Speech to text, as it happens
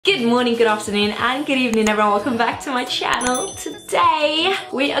Good morning, good afternoon, and good evening, everyone. Welcome back to my channel. Today,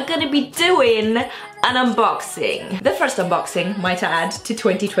 we are gonna be doing an unboxing. The first unboxing, might I add, to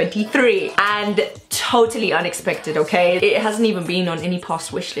 2023. And totally unexpected, okay? It hasn't even been on any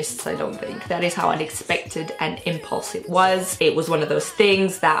past wish lists, I don't think. That is how unexpected and impulse it was. It was one of those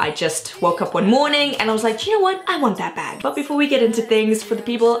things that I just woke up one morning and I was like, you know what? I want that bag. But before we get into things, for the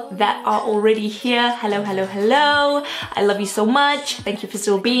people that are already here, hello, hello, hello. I love you so much. Thank you for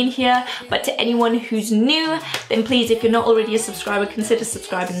still being here. But to anyone who's new, then please, if you're not already a subscriber, consider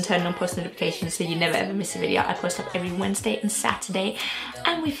subscribing and turn on post notifications so you never ever miss a video. I post up every Wednesday and Saturday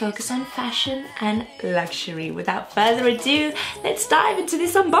and we focus on fashion and luxury. Without further ado, let's dive into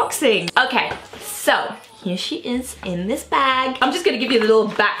this unboxing. Okay, so here she is in this bag. I'm just gonna give you a little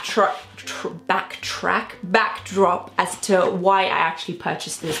backdrop as to why I actually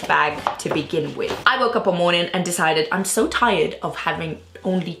purchased this bag to begin with. I woke up one morning and decided I'm so tired of having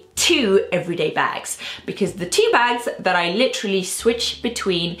only 2 everyday bags, because the 2 bags that I literally switch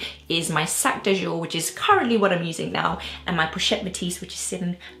between is my sac de jour, which is currently what I'm using now, and my pochette métisse, which is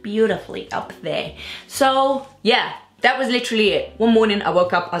sitting beautifully up there. So yeah, that was literally it. One morning I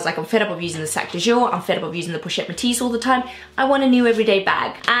woke up, I was like, I'm fed up of using the sac de jour, I'm fed up of using the pochette métisse all the time, I want a new everyday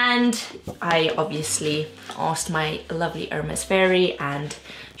bag. And I obviously asked my lovely Hermes Fairy and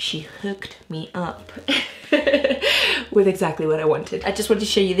she hooked me up with exactly what I wanted. I just wanted to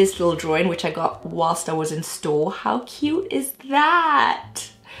show you this little drawing which I got whilst I was in store. How cute is that?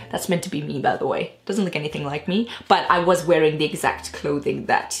 That's meant to be me, by the way. Doesn't look anything like me, but I was wearing the exact clothing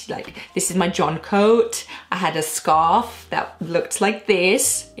that, like, this is my John coat. I had a scarf that looked like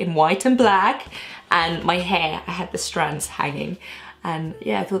this in white and black, and my hair, I had the strands hanging. And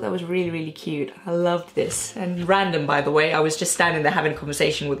yeah, I thought that was really, really cute. I loved this. And random, by the way, I was just standing there having a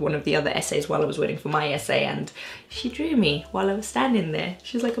conversation with one of the other essays while I was waiting for my essay, and she drew me while I was standing there.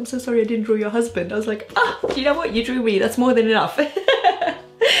 She's like, I'm so sorry I didn't draw your husband. I was like, ah, oh, you know what? You drew me. That's more than enough.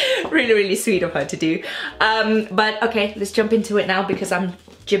 Really, really sweet of her to do. But okay, let's jump into it now because I'm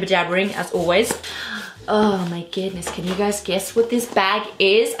jibber jabbering as always. Oh my goodness, can you guys guess what this bag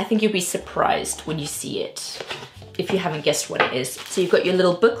is? I think you'll be surprised when you see it, if you haven't guessed what it is. So you've got your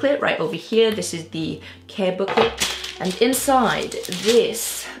little booklet right over here. This is the care booklet. And inside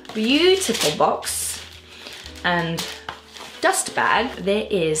this beautiful box and dust bag, there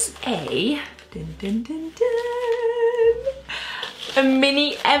is a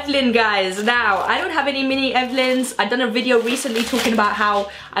mini Evelyn, guys. Now, I don't have any mini Evelyns. I've done a video recently talking about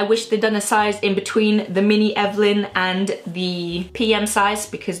how I wish they'd done a size in between the mini Evelyn and the PM size,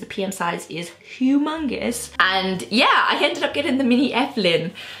 because the PM size is humongous. And yeah, I ended up getting the mini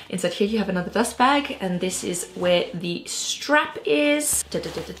Evelyn. Inside here you have another dust bag, and this is where the strap is.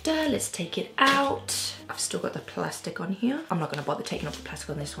 Let's take it out. I've still got the plastic on here. I'm not gonna bother taking off the plastic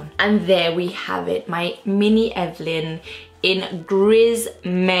on this one. And there we have it, my mini Evelyn in Gris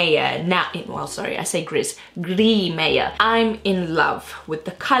Meyer. Now, well, sorry, I say Gris Meyer. I'm in love with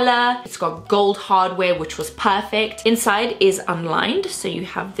the color. It's got gold hardware, which was perfect. Inside is unlined, so you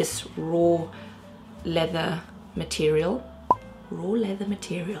have this raw leather material. Raw leather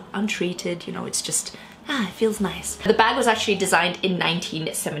material, untreated, you know, it's just, it feels nice. The bag was actually designed in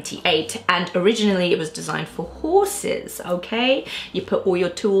 1978, and originally it was designed for horses, okay? You put all your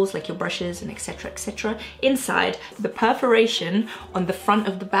tools, like your brushes and etc, inside. The perforation on the front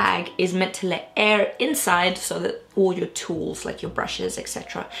of the bag is meant to let air inside so that all your tools, like your brushes,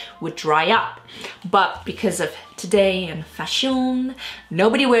 etc, would dry up. But because of today and fashion,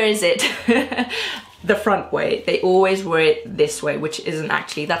 nobody wears it the front way. They always wear it this way, which isn't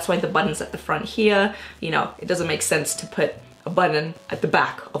actually, that's why the button's at the front here. You know, it doesn't make sense to put a button at the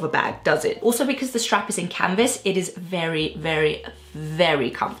back of a bag, does it? Also, because the strap is in canvas, it is very, very,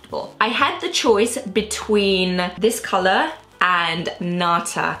 very comfortable. I had the choice between this color and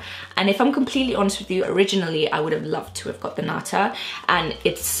Nata, and if I'm completely honest with you, originally I would have loved to have got the Nata, and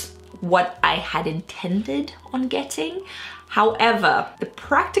it's what I had intended on getting. However, the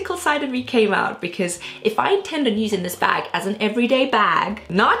practical side of me came out, because if I intend on using this bag as an everyday bag,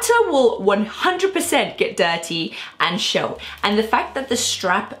 Nata will 100% get dirty and show. And the fact that the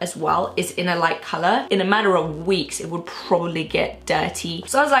strap as well is in a light color, in a matter of weeks, it would probably get dirty.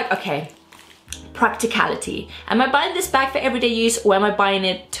 So I was like, okay, practicality. Am I buying this bag for everyday use, or am I buying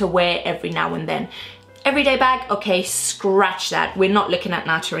it to wear every now and then? Everyday bag, okay, scratch that. We're not looking at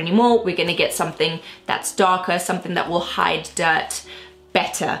Nata anymore. We're gonna get something that's darker, something that will hide dirt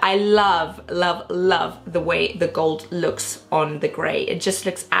better. I love, love, love the way the gold looks on the gray. It just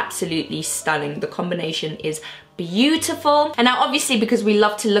looks absolutely stunning. The combination is beautiful. And now obviously, because we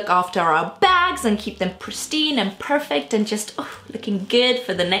love to look after our bags and keep them pristine and perfect and just looking good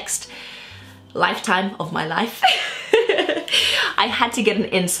for the next lifetime of my life, I had to get an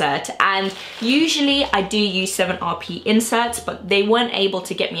insert. And usually I do use 7RP inserts, but they weren't able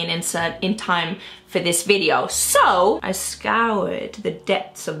to get me an insert in time for this video. So I scoured the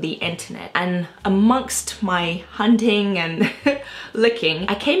depths of the internet, and amongst my hunting and looking,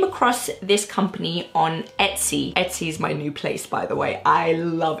 I came across this company on Etsy. Etsy is my new place, by the way. I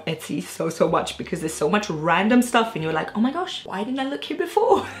love Etsy so much because there's so much random stuff and you're like, oh my gosh, why didn't I look here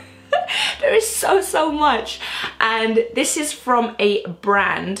before? There is so much. And this is from a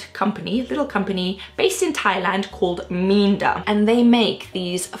brand company, little company based in Thailand called Minda, and they make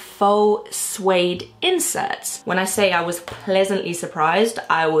these faux suede inserts. When I say I was pleasantly surprised,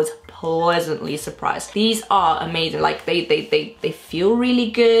 I was pleasantly surprised. These are amazing. Like they feel really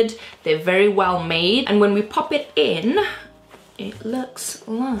good, they're very well made, and when we pop it in, it looks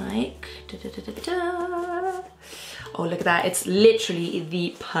like oh, look at that. It's literally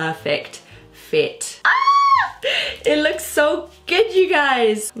the perfect fit. Ah! It looks so good, you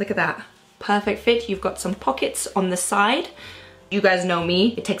guys. Look at that. Perfect fit. You've got some pockets on the side. You guys know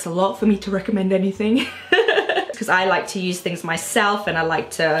me. It takes a lot for me to recommend anything. Because I like to use things myself, and I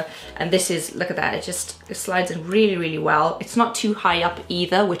like to, and this is, look at that. It slides in really well. It's not too high up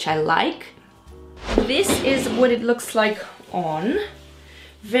either, which I like. This is what it looks like on.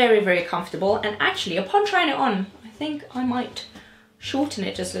 Very comfortable. And actually, upon trying it on, I think I might shorten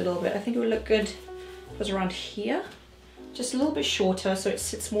it just a little bit. I think it would look good if it was around here. Just a little bit shorter so it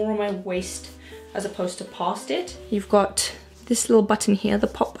sits more on my waist as opposed to past it. You've got this little button here. The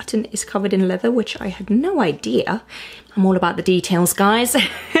pop button is covered in leather, which I had no idea. I'm all about the details, guys.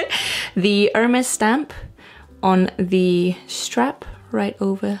 The Hermes stamp on the strap right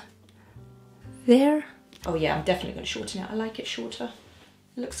over there. Oh yeah, I'm definitely gonna shorten it. I like it shorter.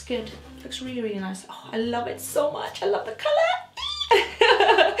 It looks good. It looks really nice. Oh, I love it so much. I love the color.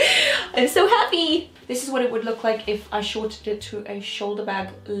 I'm so happy. This is what it would look like if I shortened it to a shoulder bag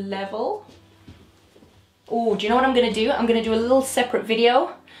level. Oh, do you know what I'm gonna do? I'm gonna do a little separate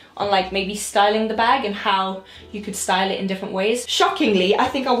video on like maybe styling the bag and how you could style it in different ways. Shockingly, I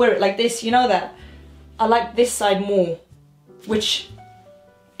think I'll wear it like this. You know that? I like this side more, which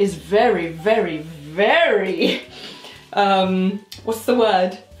is very what's the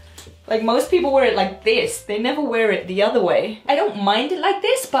word? Like, most people wear it like this. They never wear it the other way. I don't mind it like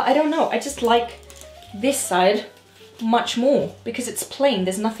this, but I don't know. I just like this side much more because it's plain.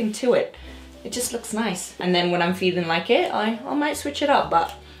 There's nothing to it. It just looks nice. And then when I'm feeling like it, I might switch it up,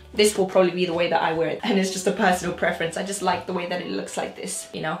 but this will probably be the way that I wear it. And it's just a personal preference. I just like the way that it looks like this.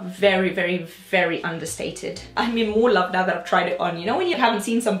 You know, very understated. I'm in more love now that I've tried it on. You know when you haven't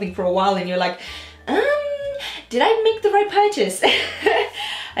seen something for a while and you're like, did I make the right purchase?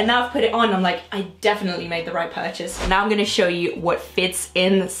 And now I've put it on, I'm like, I definitely made the right purchase. Now I'm gonna show you what fits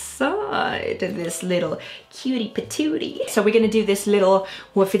inside this little cutie patootie. So we're gonna do this little,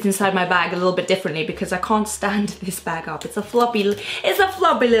 what fits inside my bag a little bit differently because I can't stand this bag up. It's a floppy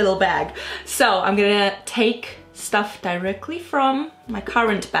little bag. So I'm gonna take stuff directly from my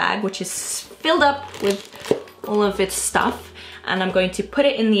current bag, which is filled up with all of its stuff, and I'm going to put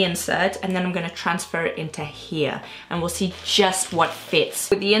it in the insert, and then I'm going to transfer it into here, and we'll see just what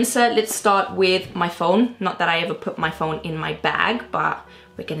fits. With the insert, let's start with my phone. Not that I ever put my phone in my bag, but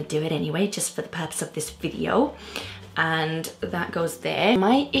we're going to do it anyway, just for the purpose of this video. And that goes there.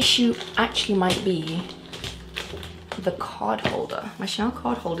 My issue actually might be the card holder. My Chanel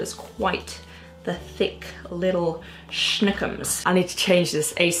card holder is quite the thick little schnookums. I need to change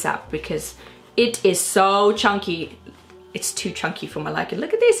this ASAP because it is so chunky. It's too chunky for my liking.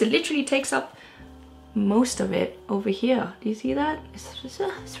 Look at this, it literally takes up most of it over here. Do you see that?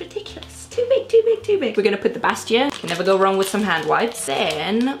 It's ridiculous. Too big. We're gonna put the Bastia. Can never go wrong with some hand wipes.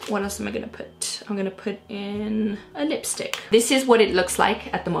 Then, what else am I gonna put? I'm gonna put in a lipstick. This is what it looks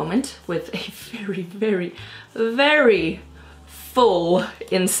like at the moment with a very full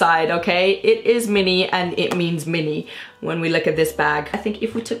inside, okay? It is mini and it means mini when we look at this bag. I think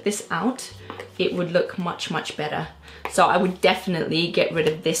if we took this out, it would look much better. So I would definitely get rid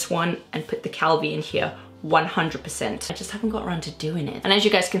of this one and put the Calvi in here 100%. I just haven't got around to doing it. And as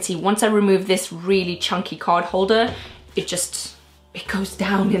you guys can see, once I remove this really chunky card holder, it goes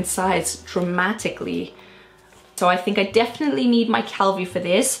down in size dramatically. So I think I definitely need my Calvi for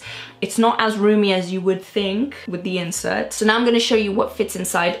this. It's not as roomy as you would think with the insert. So now I'm gonna show you what fits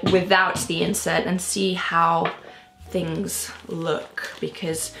inside without the insert and see how things look,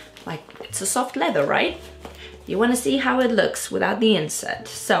 because like it's a soft leather, right? You want to see how it looks without the insert.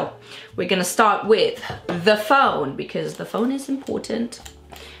 So we're gonna start with the phone, because the phone is important,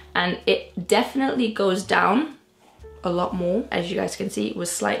 and it definitely goes down a lot more. As you guys can see, it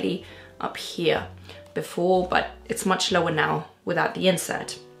was slightly up here before, but it's much lower now without the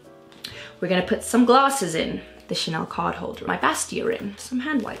insert. We're gonna put some glasses in, the Chanel card holder, my Bastia in, some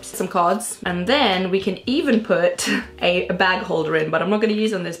hand wipes, some cards, and then we can even put a bag holder in, but I'm not gonna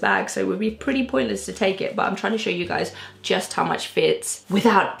use on this bag, so it would be pretty pointless to take it, but I'm trying to show you guys just how much fits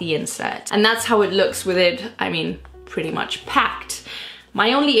without the insert. And that's how it looks with it, I mean, pretty much packed.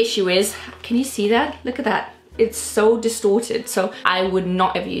 My only issue is, can you see that? Look at that. It's so distorted, so I would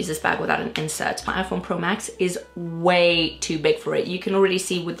not ever use this bag without an insert. My iPhone Pro Max is way too big for it. You can already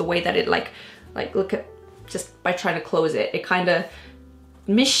see with the way that it like look at, just by trying to close it, it kind of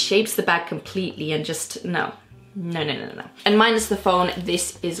misshapes the bag completely, and just no. And minus the phone,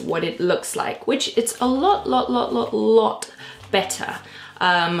 this is what it looks like, which it's a lot better.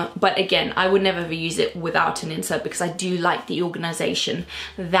 But again, I would never use it without an insert, because I do like the organization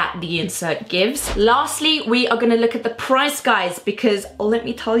that the insert gives. Lastly, we are gonna look at the price, guys, because let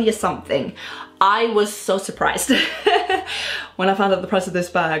me tell you something. I was so surprised when I found out the price of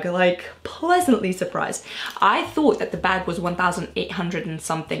this bag, like pleasantly surprised. I thought that the bag was 1,800 and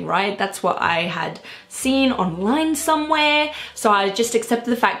something, right? That's what I had seen online somewhere. So I just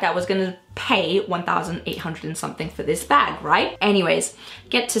accepted the fact that I was gonna pay 1,800 and something for this bag, right? Anyways,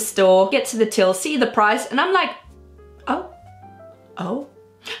 get to store, get to the till, see the price, and I'm like, oh.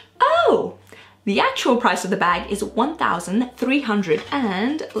 The actual price of the bag is 1,300,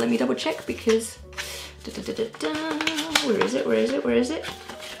 and let me double check, because where is it?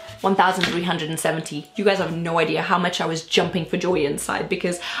 1,370. You guys have no idea how much I was jumping for joy inside,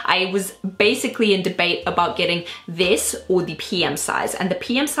 because I was basically in debate about getting this or the PM size, and the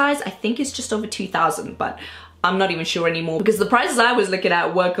PM size I think is just over 2,000, but I'm not even sure anymore, because the prices I was looking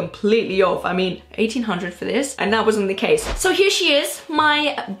at were completely off. I mean, 1,800 for this, and that wasn't the case. So here she is,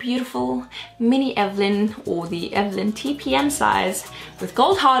 my beautiful mini Evelyn, or the Evelyn TPM size, with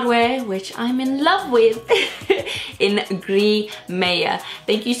gold hardware, which I'm in love with, in Gris Meyer.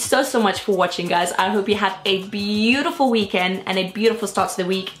 Thank you so much for watching, guys. I hope you have a beautiful weekend and a beautiful start to the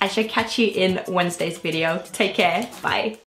week. I shall catch you in Wednesday's video. Take care, bye.